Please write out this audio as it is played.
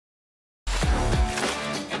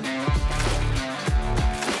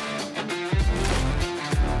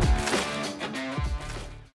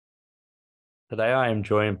Today I am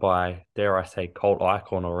joined by, dare I say, cult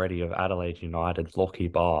icon already of Adelaide United, Lochie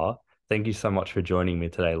Barr. Thank you so much for joining me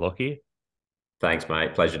today, Lochie. Thanks,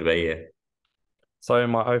 mate. Pleasure to be here. So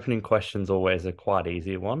my opening question's always a quite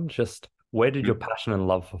easy one. Just where did your Hmm. passion and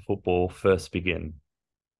love for football first begin?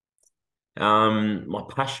 My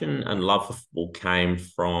passion and love for football came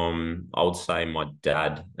from, I would say, my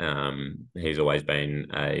dad. He's always been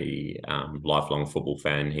a lifelong football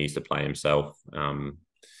fan. He used to play himself.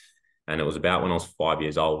 And it was about when I was 5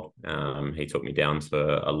 years old. He took me down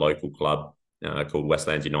to a local club called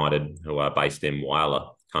Westlands United, who are based in Whyalla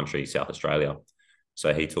country, South Australia.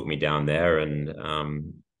 So he took me down there,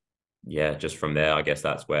 and yeah, just from there, I guess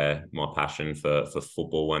that's where my passion for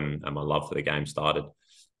football and my love for the game started.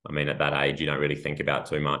 I mean, at that age, you don't really think about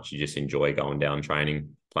too much. You just enjoy going down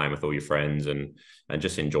training, playing with all your friends, and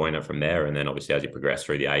just enjoying it from there. And then obviously, as you progress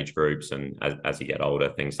through the age groups and as you get older,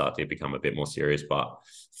 things start to become a bit more serious. But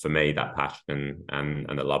for me, that passion and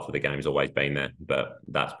the love for the game has always been there. But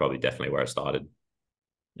that's probably definitely where it started.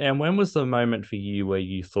 And when was the moment for you where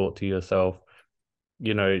you thought to yourself,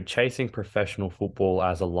 chasing professional football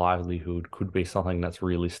as a livelihood could be something that's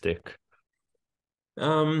realistic?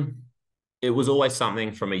 Um, it was always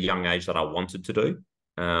something from a young age that I wanted to do.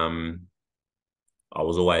 Um, I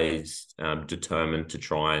was always determined to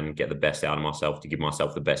try and get the best out of myself, to give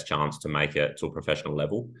myself the best chance to make it to a professional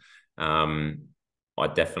level. Um, I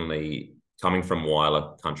definitely, coming from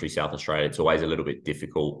Whyalla country, South Australia, it's always a little bit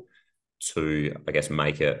difficult to, I guess,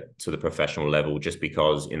 make it to the professional level just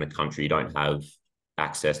because in the country you don't have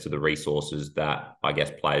access to the resources that I guess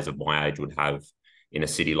players of my age would have in a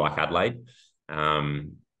city like Adelaide.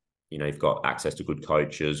 Um, you've got access to good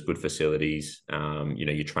coaches, good facilities.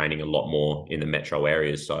 You're training a lot more in the metro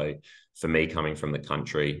areas. So for me, coming from the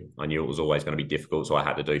country, I knew it was always going to be difficult. So I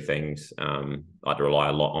had to do things. I had to rely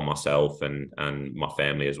a lot on myself and my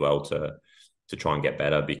family as well to try and get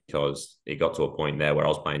better because it got to a point there where I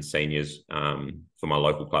was playing seniors for my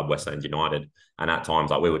local club, Westlands United. And at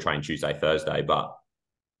times, like we were training Tuesday, Thursday, but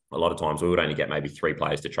a lot of times we would only get maybe three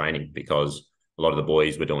players to training because a lot of the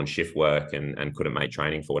boys were doing shift work and couldn't make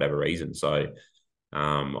training for whatever reason. So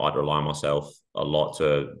I'd rely on myself a lot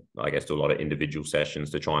to, I guess, do a lot of individual sessions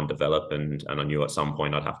to try and develop. And I knew at some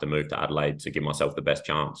point I'd have to move to Adelaide to give myself the best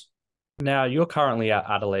chance. Now, you're currently at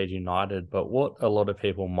Adelaide United, but what a lot of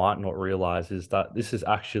people might not realize is that this is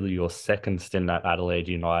actually your second stint at Adelaide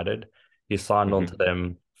United. You signed on to Mm-hmm.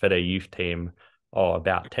 them for their youth team,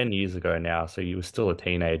 about 10 years ago now, so you were still a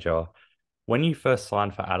teenager. When you first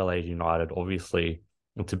signed for Adelaide United, obviously,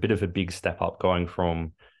 it's a bit of a big step up going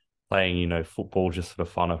from playing, football just for the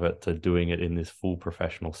fun of it to doing it in this full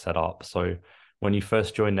professional setup. So, when you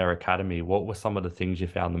first joined their academy, what were some of the things you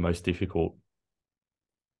found the most difficult?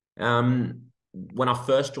 When I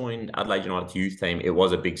first joined Adelaide United's youth team, it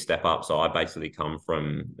was a big step up. So I basically I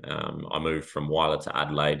moved from Whyalla to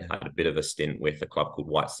Adelaide, had a bit of a stint with a club called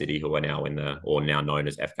White City, who are now or now known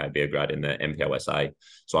as FK Beograd in the MPLSA.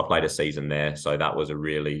 So I played a season there. So that was a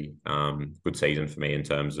really good season for me in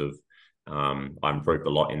terms of I improved a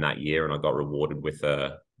lot in that year and I got rewarded with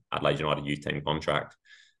a Adelaide United youth team contract.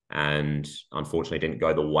 And unfortunately, didn't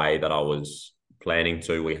go the way that I was planning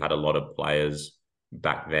to. We had a lot of players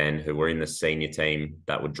back then who were in the senior team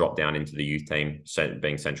that would drop down into the youth team,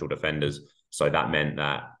 being central defenders. So that meant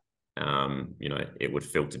that it would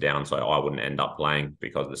filter down, so I wouldn't end up playing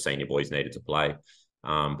because the senior boys needed to play.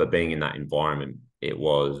 But being in that environment, it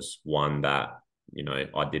was one that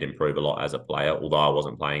I did improve a lot as a player, although I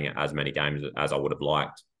wasn't playing as many games as I would have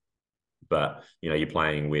liked. But you're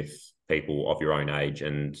playing with people of your own age,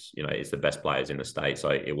 and it's the best players in the state,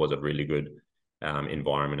 so it was a really good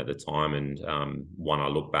environment at the time, and one I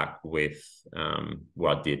look back with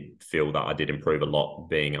where I did feel that I did improve a lot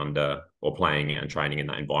being under or playing and training in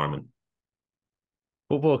that environment.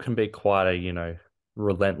 Football can be quite a,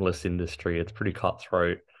 relentless industry. It's pretty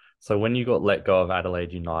cutthroat. So when you got let go of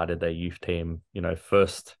Adelaide United, their youth team,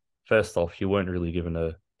 first off, you weren't really given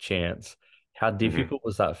a chance. How Mm-hmm. difficult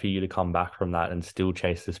was that for you to come back from that and still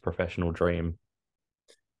chase this professional dream?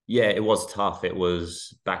 Yeah, it was tough. It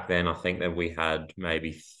was back then, I think that we had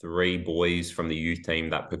maybe three boys from the youth team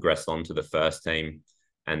that progressed on to the first team.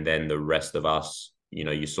 And then the rest of us,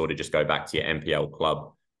 you sort of just go back to your MPL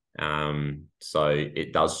club. So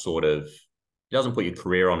it doesn't put your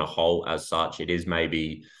career on a hold as such. It is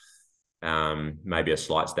maybe a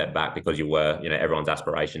slight step back because everyone's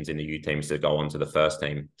aspirations in the youth team is to go on to the first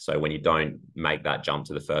team. So when you don't make that jump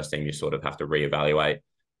to the first team, you sort of have to reevaluate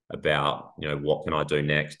about what can I do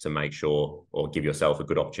next to make sure or give yourself a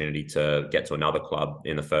good opportunity to get to another club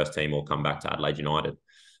in the first team or come back to Adelaide United.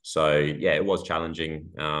 So yeah, it was challenging.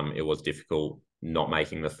 It was difficult. not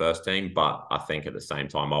making the first team, but I think at the same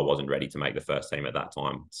time I wasn't ready to make the first team at that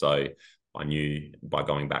time. So I knew by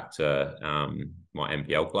going back to my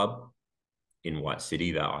NPL club in White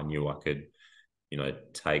City that I knew I could,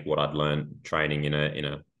 take what I'd learned training in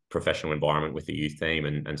a professional environment with the youth team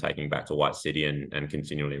and taking back to White City and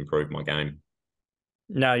continually improve my game.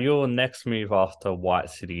 Now, your next move after White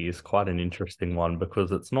City is quite an interesting one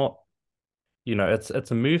because it's not,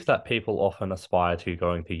 it's a move that people often aspire to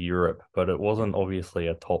going to Europe, but it wasn't obviously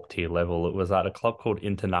a top tier level. It was at a club called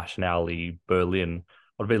Internationale Berlin.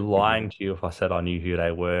 I'd be lying Mhm. to you if I said I knew who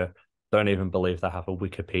they were. Don't even believe they have a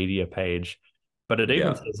Wikipedia page. But it even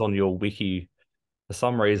Yeah. says on your wiki, for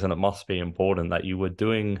some reason, it must be important that you were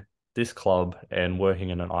doing this club and working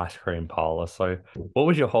in an ice cream parlor. So, what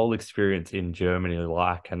was your whole experience in Germany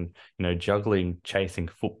like? And, juggling, chasing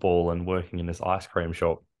football and working in this ice cream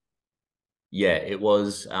shop. Yeah, it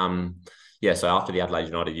was. Yeah, so after the Adelaide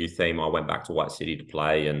United youth team, I went back to White City to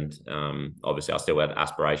play, and obviously I still had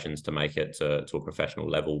aspirations to make it to a professional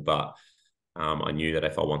level. But I knew that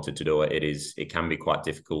if I wanted to do it, it can be quite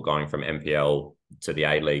difficult going from NPL to the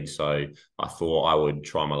A League. So I thought I would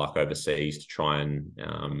try my luck overseas to try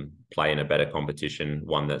and play in a better competition,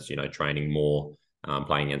 one that's training more,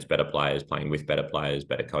 playing against better players, playing with better players,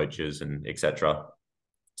 better coaches, and etc.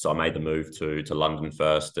 So I made the move to London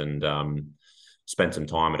first and spent some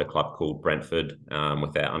time at a club called Brentford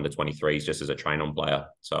with their under 23s just as a train on player.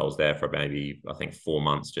 So I was there for maybe, I think, 4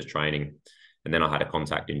 months just training. And then I had a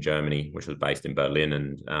contact in Germany, which was based in Berlin.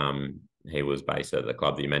 And he was based at the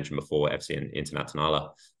club that you mentioned before, FC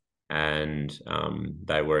Internationale. And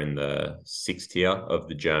they were in the sixth tier of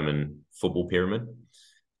the German football pyramid.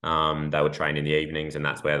 They would train in the evenings, and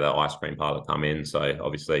that's where the ice cream parlor come in. So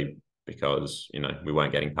obviously, because we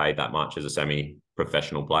weren't getting paid that much as a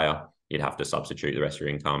semi-professional player, you'd have to substitute the rest of your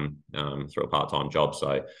income through a part-time job.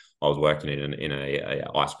 So I was working in a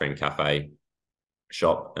ice cream cafe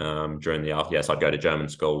shop during the afternoon. Yes, I'd go to German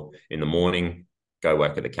school in the morning, go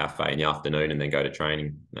work at the cafe in the afternoon, and then go to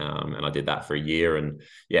training. And I did that for a year. And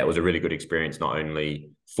yeah, it was a really good experience, not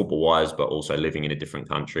only football wise, but also living in a different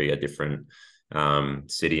country, a different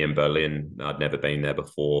city in Berlin. I'd never been there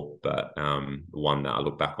before, but one that I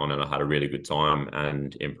look back on and I had a really good time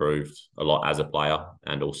and improved a lot as a player.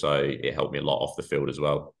 And also it helped me a lot off the field as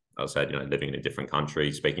well. I said, living in a different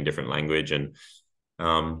country, speaking different language, and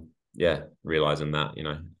yeah, realizing that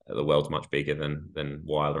the world's much bigger than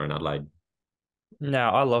Whyalla and Adelaide.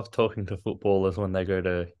 Now, I love talking to footballers when they go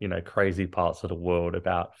to, crazy parts of the world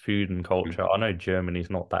about food and culture. I know Germany's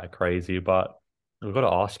not that crazy, but I've got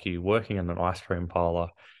to ask you, working in an ice cream parlor,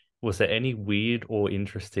 was there any weird or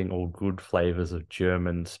interesting or good flavors of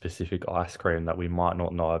German specific ice cream that we might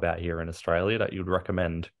not know about here in Australia that you'd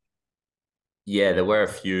recommend? Yeah, there were a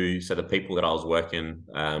few. So the people that I was working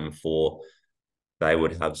for, they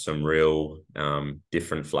would have some real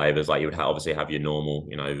different flavors. Like you would obviously have your normal,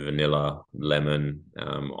 vanilla, lemon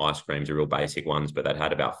ice creams, are real basic ones, but they'd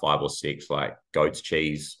had about five or six like goat's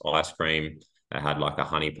cheese ice cream. They had like a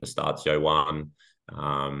honey pistachio one,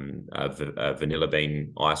 a vanilla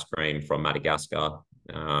bean ice cream from Madagascar.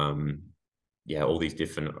 Um, yeah, all these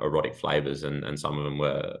different erotic flavors, and some of them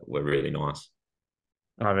were really nice.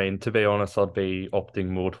 I mean, to be honest, I'd be opting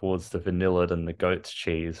more towards the vanilla than the goat's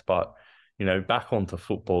cheese, but back onto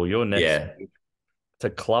football, your next Yeah. it's a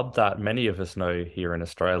club that many of us know here in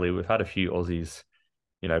Australia. We've had a few Aussies,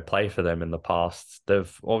 play for them in the past.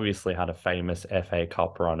 They've obviously had a famous FA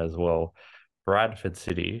Cup run as well. Bradford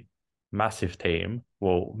City, massive team,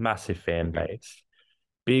 well, massive fan Mhm. base,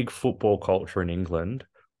 big football culture in England.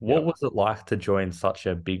 What Yeah. was it like to join such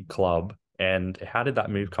a big club, and how did that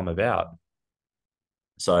move come about?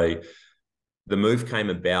 So the move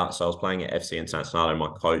came about. So I was playing at FC International, and my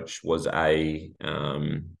coach was a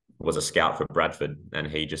scout for Bradford, and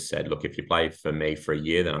he just said, "Look, if you play for me for a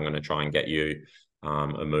year, then I'm going to try and get you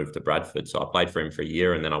a move to Bradford." So I played for him for a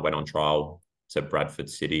year, and then I went on trial to Bradford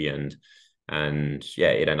City, and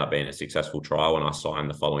yeah, it ended up being a successful trial, and I signed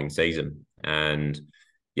the following season. And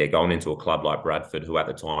yeah, going into a club like Bradford, who at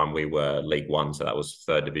the time we were League One, so that was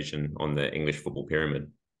third division on the English football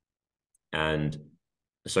pyramid, and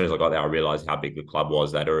as soon as I got there, I realized how big the club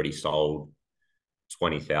was. They'd already sold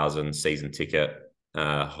 20,000 season ticket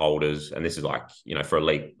holders. And this is like, for a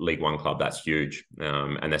League One club, that's huge.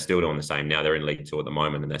 And they're still doing the same now. They're in League Two at the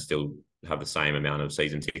moment, and they still have the same amount of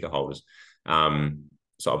season ticket holders.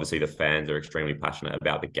 So obviously the fans are extremely passionate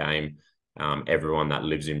about the game. Everyone that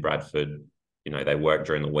lives in Bradford, they work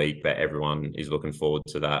during the week, but everyone is looking forward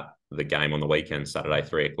to the game on the weekend, Saturday,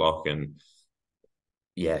 3 o'clock. And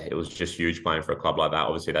yeah, it was just huge playing for a club like that.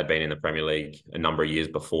 Obviously, they'd been in the Premier League a number of years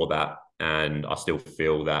before that, and I still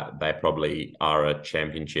feel that they probably are a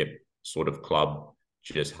championship sort of club,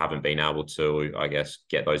 just haven't been able to, I guess,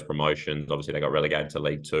 get those promotions. Obviously, they got relegated to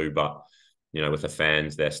League Two, but with the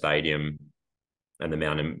fans, their stadium, and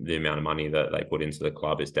the amount of money that they put into the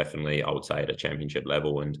club is definitely, I would say, at a championship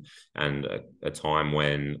level, and a time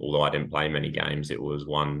when, although I didn't play many games, it was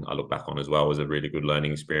one I look back on as well as a really good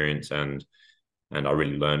learning experience, and I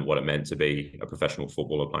really learned what it meant to be a professional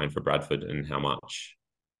footballer playing for Bradford, and how much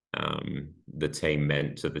the team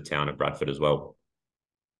meant to the town of Bradford as well.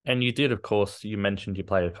 And you did, of course, you mentioned you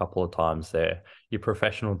played a couple of times there. Your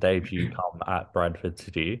professional debut come at Bradford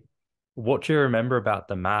City. What do you remember about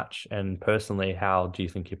the match? And personally, how do you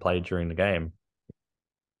think you played during the game?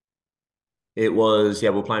 It was, yeah,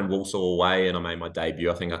 we are playing Walsall away, and I made my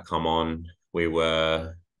debut. I think I come on, we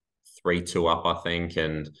were 3-2 up, I think,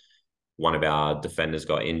 and one of our defenders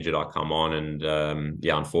got injured. I come on, and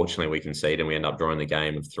yeah, unfortunately we conceded and we end up drawing the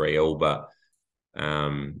game of 3-all. But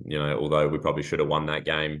although we probably should have won that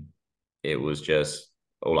game, it was just,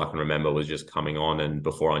 all I can remember was just coming on, and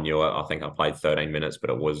before I knew it, I think I played 13 minutes,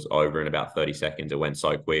 but it was over in about 30 seconds. It went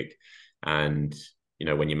so quick. And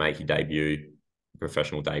when you make your debut,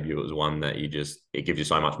 professional debut, it was one that it gives you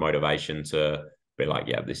so much motivation to be like,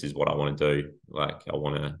 yeah, this is what I want to do. Like, I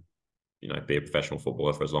want to be a professional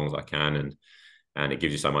footballer for as long as I can, and it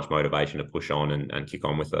gives you so much motivation to push on and kick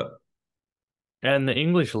on with it. And the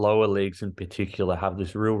English lower leagues in particular have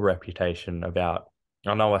this real reputation about,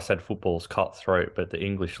 I know I said football's cutthroat, but the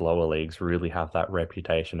English lower leagues really have that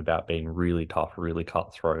reputation about being really tough, really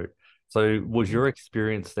cutthroat. So was your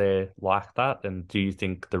experience there like that? And do you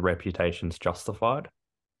think the reputation's justified?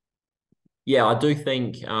 Yeah, I do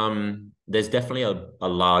think there's definitely a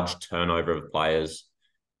large turnover of players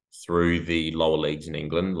through the lower leagues in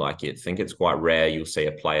England. Like, I think it's quite rare you'll see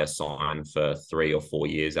a player sign for 3 or 4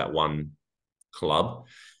 years at one club.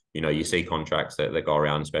 You see contracts that go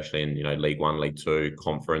around, especially in League One, League Two,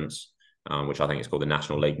 Conference, which I think is called the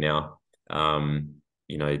National League now.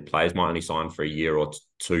 Players might only sign for a year or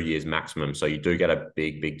 2 years maximum, so you do get a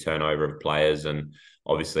big turnover of players. And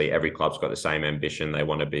obviously, every club's got the same ambition. They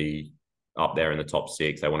want to be up there in the top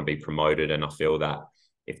six. They want to be promoted, and I feel that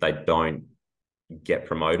if they don't get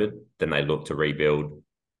promoted, then they look to rebuild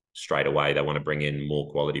straight away. They want to bring in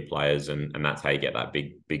more quality players, and that's how you get that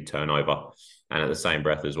big turnover. And at the same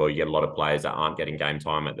breath as well, you get a lot of players that aren't getting game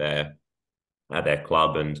time at their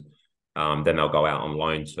club, and then they'll go out on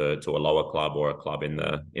loan to a lower club or a club in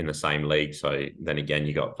the same league. So then again,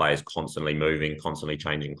 you got players constantly moving, constantly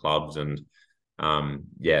changing clubs, and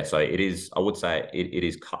yeah, so it is. I would say it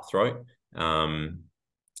is cutthroat.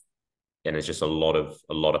 And it's just a lot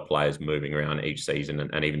of players moving around each season,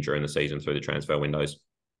 and even during the season through the transfer windows.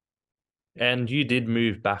 And you did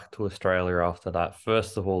move back to Australia after that,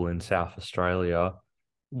 first of all in South Australia.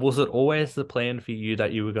 Was it always the plan for you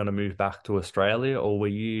that you were going to move back to Australia, or were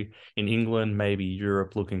you in England, maybe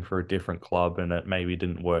Europe, looking for a different club and it maybe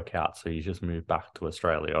didn't work out, so you just moved back to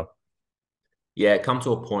Australia? Yeah, it come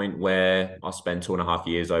to a point where I spent 2.5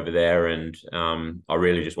 years over there, and I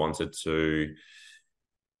really just wanted to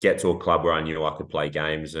get to a club where I knew I could play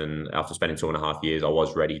games. And after spending 2.5 years, I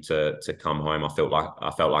was ready to come home. I felt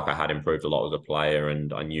like I had improved a lot as a player,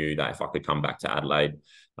 and I knew that if I could come back to Adelaide,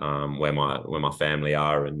 where my family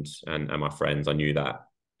are, and my friends, I knew that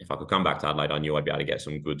if I could come back to Adelaide, I knew I'd be able to get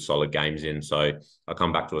some good solid games in. So I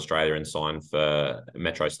come back to Australia and signed for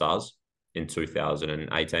Metro Stars in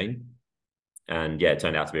 2018. And yeah, it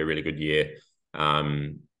turned out to be a really good year. I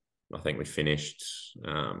think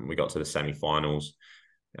we got to the semi-finals.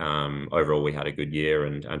 Overall, we had a good year,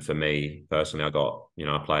 and for me personally,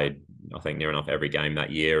 I played, I think, near enough every game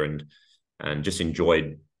that year, and just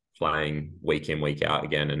enjoyed playing week in, week out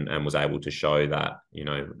again, and was able to show that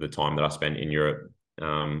the time that I spent in Europe,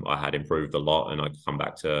 I had improved a lot, and I could come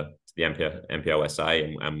back to the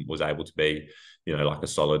MPLSA, and was able to be like a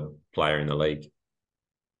solid player in the league.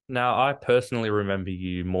 Now, I personally remember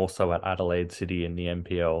you more so at Adelaide City in the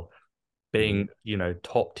NPL, being, Mhm.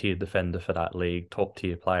 top tier defender for that league, top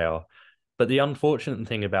tier player. But the unfortunate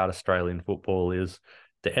thing about Australian football is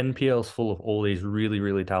the NPL is full of all these really,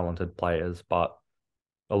 really talented players, but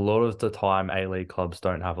a lot of the time A-League clubs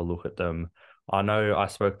don't have a look at them. I know I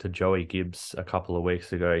spoke to Joey Gibbs a couple of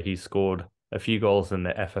weeks ago. He scored a few goals in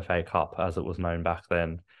the FFA Cup, as it was known back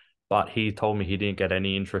then, but he told me he didn't get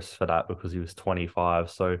any interest for that because he was 25.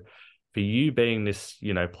 So for you being this,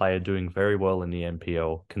 player doing very well in the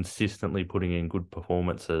NPL, consistently putting in good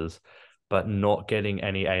performances, but not getting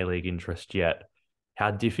any A-League interest yet,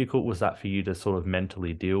 how difficult was that for you to sort of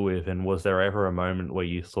mentally deal with? And was there ever a moment where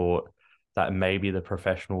you thought that maybe the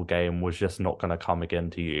professional game was just not going to come again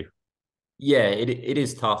to you? Yeah, it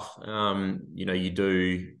is tough.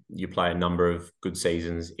 You play a number of good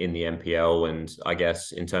seasons in the NPL, and I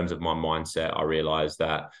guess in terms of my mindset, I realized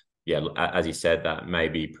that, yeah, as you said, that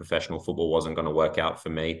maybe professional football wasn't going to work out for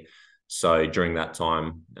me. So during that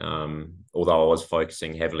time, although I was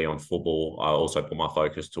focusing heavily on football, I also put my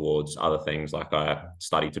focus towards other things. Like I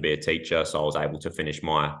studied to be a teacher, so I was able to finish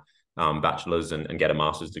my bachelor's and get a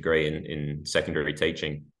master's degree in secondary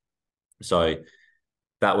teaching. So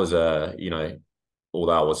that was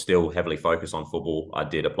although I was still heavily focused on football, I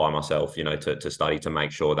did apply myself, to study to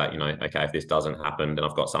make sure that, okay, if this doesn't happen, then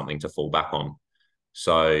I've got something to fall back on.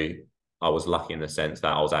 So I was lucky in the sense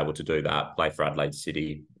that I was able to do that, play for Adelaide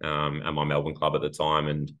City, and my Melbourne club at the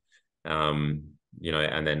time. Um,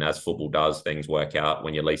 and then as football does, things work out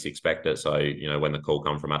when you least expect it. So, when the call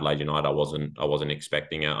come from Adelaide United, I wasn't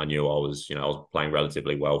expecting it. I knew I was playing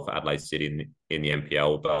relatively well for Adelaide City in the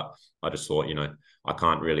NPL, but I just thought, I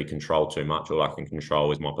can't really control too much. All I can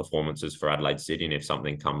control is my performances for Adelaide City. And if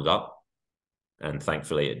something comes up, and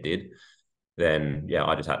thankfully it did, then yeah,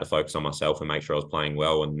 I just had to focus on myself and make sure I was playing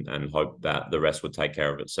well and hope that the rest would take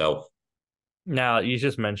care of itself. Now, you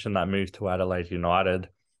just mentioned that move to Adelaide United.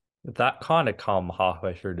 That kind of come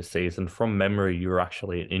halfway through the season. From memory, you were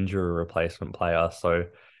actually an injury replacement player, so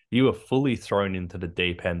you were fully thrown into the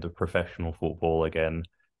deep end of professional football again.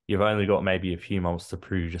 You've only got maybe a few months to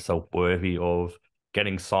prove yourself worthy of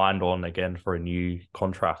getting signed on again for a new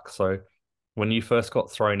contract. So when you first got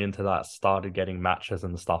thrown into that, started getting matches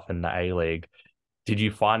and stuff in the A League, did you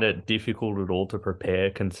find it difficult at all to prepare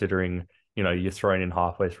considering, you're thrown in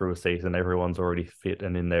halfway through a season, everyone's already fit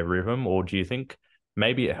and in their rhythm? Or do you think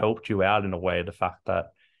maybe it helped you out in a way, the fact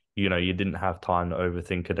that, you didn't have time to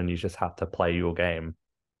overthink it and you just had to play your game?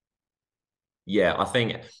 Yeah, I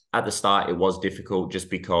think at the start it was difficult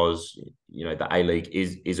just because the A League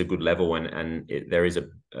is a good level, and there is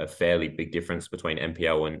a fairly big difference between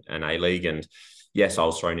NPL and A League. And yes, I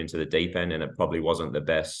was thrown into the deep end, and it probably wasn't the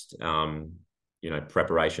best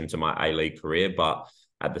preparation to my A League career. But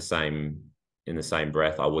in the same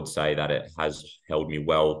breath, I would say that it has held me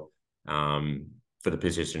well for the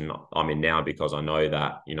position I'm in now, because I know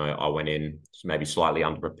that I went in maybe slightly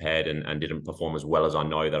underprepared and didn't perform as well as I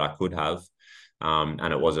know that I could have.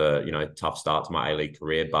 And it was a tough start to my A League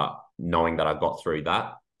career, but knowing that I got through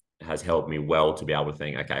that has helped me well to be able to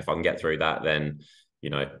think, okay, if I can get through that, then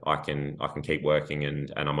I can keep working,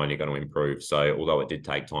 and I'm only going to improve. So although it did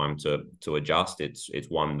take time to adjust, it's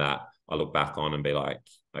one that I look back on and be like,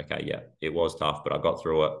 okay, yeah, it was tough, but I got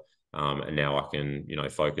through it. And now I can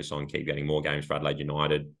focus on keep getting more games for Adelaide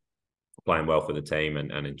United, playing well for the team,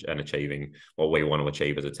 and achieving what we want to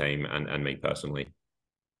achieve as a team, and me personally.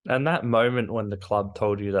 And that moment when the club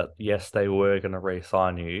told you that, yes, they were going to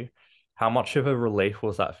re-sign you, how much of a relief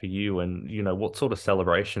was that for you? And, what sort of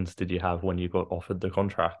celebrations did you have when you got offered the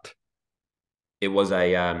contract? It was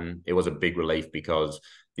a big relief, because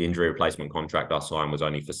the injury replacement contract I signed was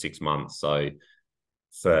only for 6 months. So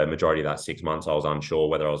for majority of that 6 months, I was unsure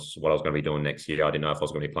what I was going to be doing next year. I didn't know if I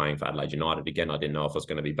was going to be playing for Adelaide United again. I didn't know if I was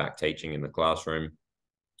going to be back teaching in the classroom.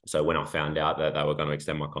 So when I found out that they were going to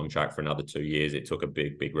extend my contract for another 2 years, it took a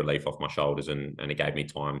big, big relief off my shoulders, and it gave me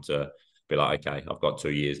time to be like, okay, I've got 2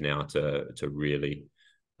 years now to really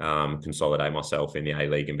consolidate myself in the A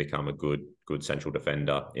League and become a good central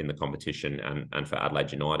defender in the competition and for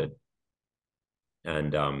Adelaide United.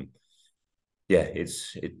 And yeah, it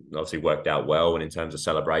obviously worked out well. And in terms of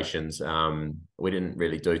celebrations, we didn't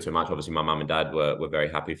really do too much. Obviously, my mum and dad were very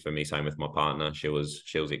happy for me. Same with my partner; she was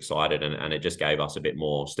excited, and it just gave us a bit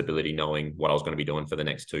more stability, knowing what I was going to be doing for the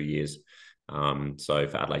next 2 years. So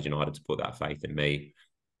for Adelaide United to put that faith in me,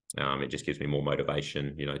 it just gives me more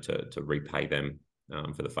motivation, to repay them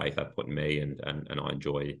for the faith they put in me, and I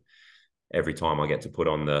enjoy every time I get to put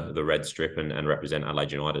on the red strip and represent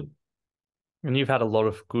Adelaide United. And you've had a lot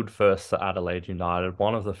of good firsts at Adelaide United.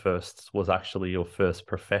 One of the firsts was actually your first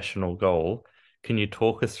professional goal. Can you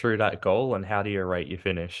talk us through that goal and how do you rate your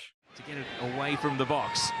finish? To get it away from the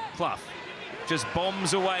box. Clough just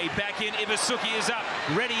bombs away. Back in. Ibasuki is up.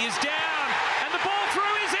 Reddy is down. And the ball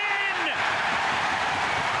through is in!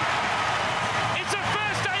 It's a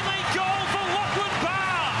first A-League goal for Lochie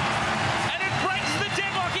Barr. And it breaks the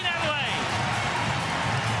deadlock in Adelaide.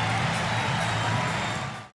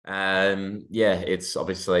 Yeah, it's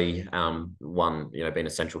obviously one, being a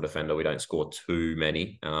central defender, we don't score too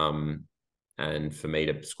many. And for me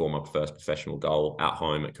to score my first professional goal at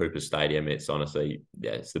home at Cooper Stadium, it's honestly,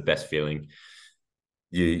 yeah, it's the best feeling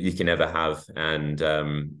you can ever have. And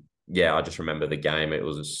yeah, I just remember the game. It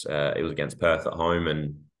was against Perth at home,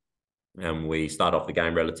 and we started off the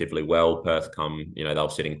game relatively well. Perth they were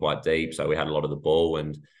sitting quite deep, so we had a lot of the ball,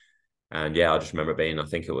 and And yeah, I just remember it being, I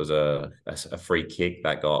think it was a free kick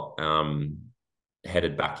that got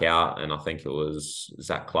headed back out. And I think it was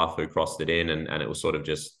Zach Clough who crossed it in. And it was sort of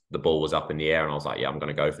just, the ball was up in the air. And I was like, yeah, I'm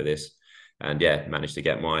going to go for this. And yeah, managed to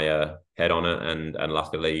get my head on it. And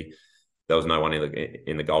luckily, there was no one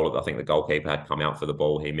in the goal. I think the goalkeeper had come out for the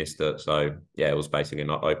ball. He missed it. So yeah, it was basically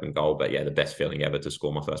not open goal. But yeah, the best feeling ever to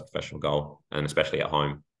score my first professional goal, and especially at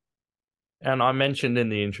home. And I mentioned in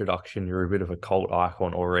the introduction, you're a bit of a cult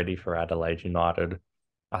icon already for Adelaide United.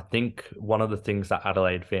 I think one of the things that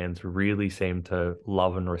Adelaide fans really seem to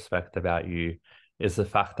love and respect about you is the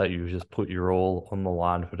fact that you just put your all on the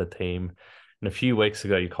line for the team. And a few weeks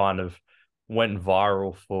ago, you kind of went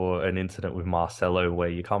viral for an incident with Marcelo where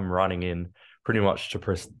you come running in pretty much to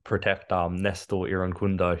protect Nestor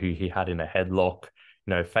Irankunda, who he had in a headlock,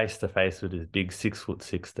 face to face with his big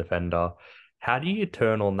 6'6" defender. How do you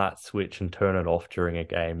turn on that switch and turn it off during a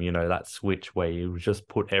game? That switch where you just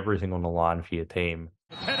put everything on the line for your team.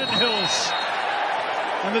 Pennant Hills.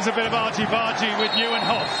 And there's a bit of argy-bargy with Ewan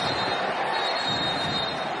Hoff.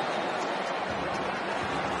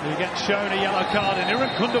 He gets shown a yellow card and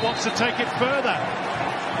Irankunda wants to take it further.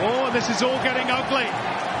 Oh, and this is all getting ugly.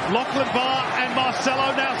 Lochie Barr and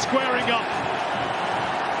Marcelo now squaring up.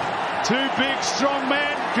 Two big, strong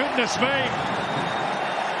men. Goodness me.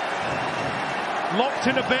 Locked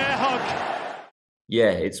in a bear hug. Yeah,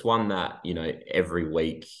 it's one that, every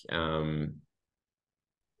week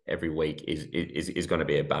is going to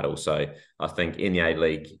be a battle. So I think in the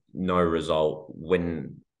A-League, no result,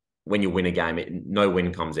 when you win a game, no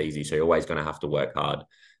win comes easy. So you're always going to have to work hard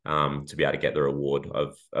to be able to get the reward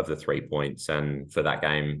of the 3 points. And for that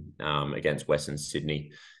game against Western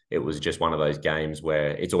Sydney, it was just one of those games where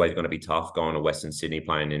it's always going to be tough going to Western Sydney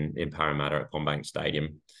playing in Parramatta at CommBank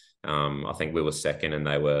Stadium. I think we were second and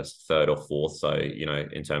they were third or fourth. So,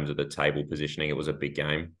 in terms of the table positioning, it was a big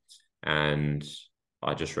game. And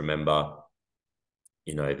I just remember,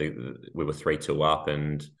 we were 3-2 up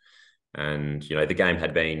and the game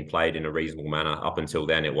had been played in a reasonable manner. Up until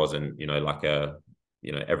then, it wasn't,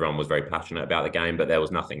 everyone was very passionate about the game, but there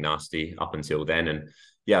was nothing nasty up until then. And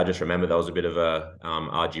yeah, I just remember there was a bit of a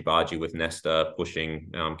argy-bargy with Nesta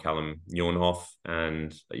pushing Callum Nieuwenhof,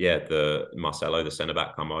 and yeah, the Marcelo, the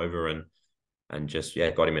centre-back, come over and just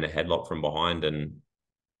got him in a headlock from behind. And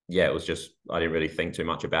yeah, it was just, I didn't really think too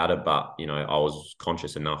much about it, but I was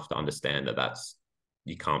conscious enough to understand that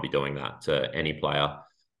you can't be doing that to any player,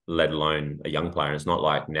 let alone a young player. And it's not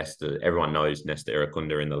like Nesta. Everyone knows Nesta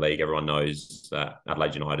Irankunda in the league. Everyone knows that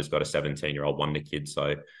Adelaide United has got a 17-year-old wonder kid.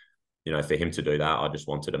 So, for him to do that, I just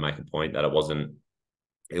wanted to make a point that it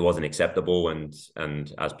wasn't acceptable. And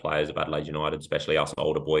as players of Adelaide United, especially us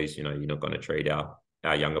older boys, you're not going to treat our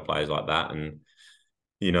younger players like that. And,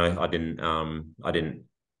 I didn't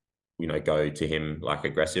go to him like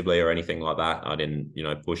aggressively or anything like that. I didn't,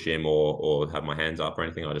 push him or have my hands up or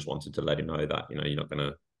anything. I just wanted to let him know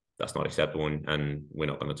that, that's not acceptable and we're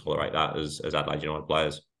not going to tolerate that as Adelaide United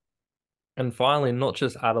players. And finally, not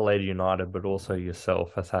just Adelaide United, but also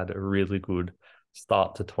yourself has had a really good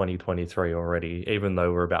start to 2023 already, even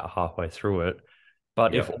though we're about halfway through it.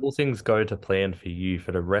 But if all things go to plan for you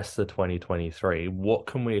for the rest of 2023, what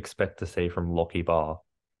can we expect to see from Lochie Barr?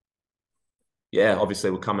 Yeah, obviously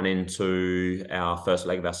we're coming into our first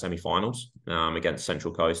leg of our semi-finals against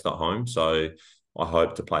Central Coast at home. So I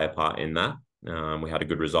hope to play a part in that. We had a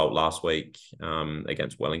good result last week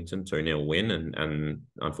against Wellington, 2-0 win, and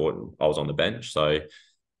unfortunately I was on the bench. So,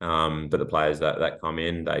 but the players that come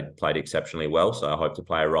in, they played exceptionally well. So I hope to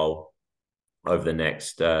play a role over the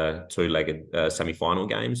next two-legged semi-final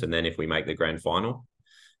games. And then if we make the grand final,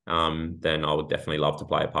 then I would definitely love to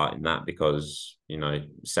play a part in that because,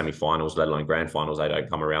 semi-finals, let alone grand finals, they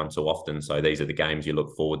don't come around so often. So these are the games you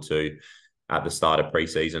look forward to at the start of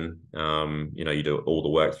pre-season. You do all the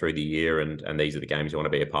work through the year and these are the games you want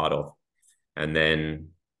to be a part of. And then,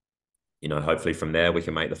 hopefully from there we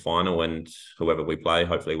can make the final and whoever we play,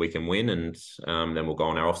 hopefully we can win. And then we'll go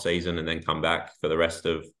on our off season and then come back for the rest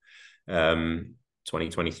of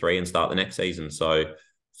 2023 and start the next season. So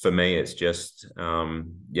for me, it's just,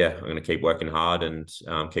 I'm going to keep working hard and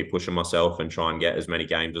keep pushing myself and try and get as many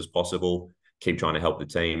games as possible. Keep trying to help the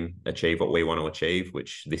team achieve what we want to achieve,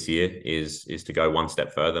 which this year is to go one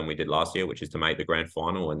step further than we did last year, which is to make the grand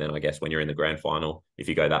final. And then I guess when you're in the grand final, if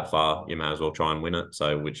you go that far, you may as well try and win it.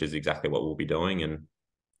 So, which is exactly what we'll be doing. And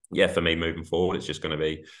yeah, for me moving forward, it's just going to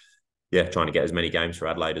be, trying to get as many games for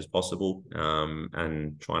Adelaide as possible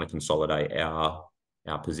and trying to consolidate our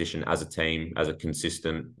position as a team, as a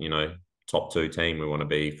consistent, top two team. We want to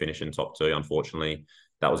be finishing top two. Unfortunately,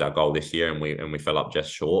 that was our goal this year, and we fell up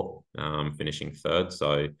just short, finishing third.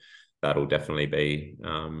 So, that'll definitely be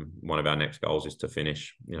one of our next goals, is to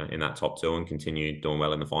finish, in that top two and continue doing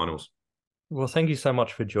well in the finals. Well, thank you so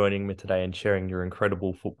much for joining me today and sharing your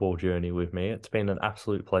incredible football journey with me. It's been an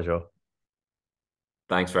absolute pleasure.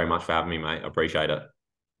 Thanks very much for having me, mate. I appreciate it.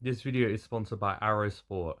 This video is sponsored by Arrow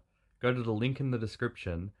Sport. Go to the link in the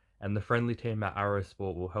description and the friendly team at Arrow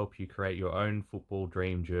Sport will help you create your own football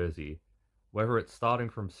dream jersey. Whether it's starting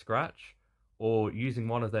from scratch or using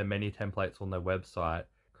one of their many templates on their website,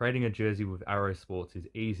 creating a jersey with Arrow Sports is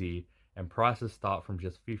easy and prices start from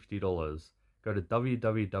just $50. Go to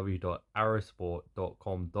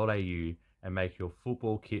www.arrowsport.com.au and make your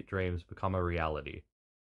football kit dreams become a reality.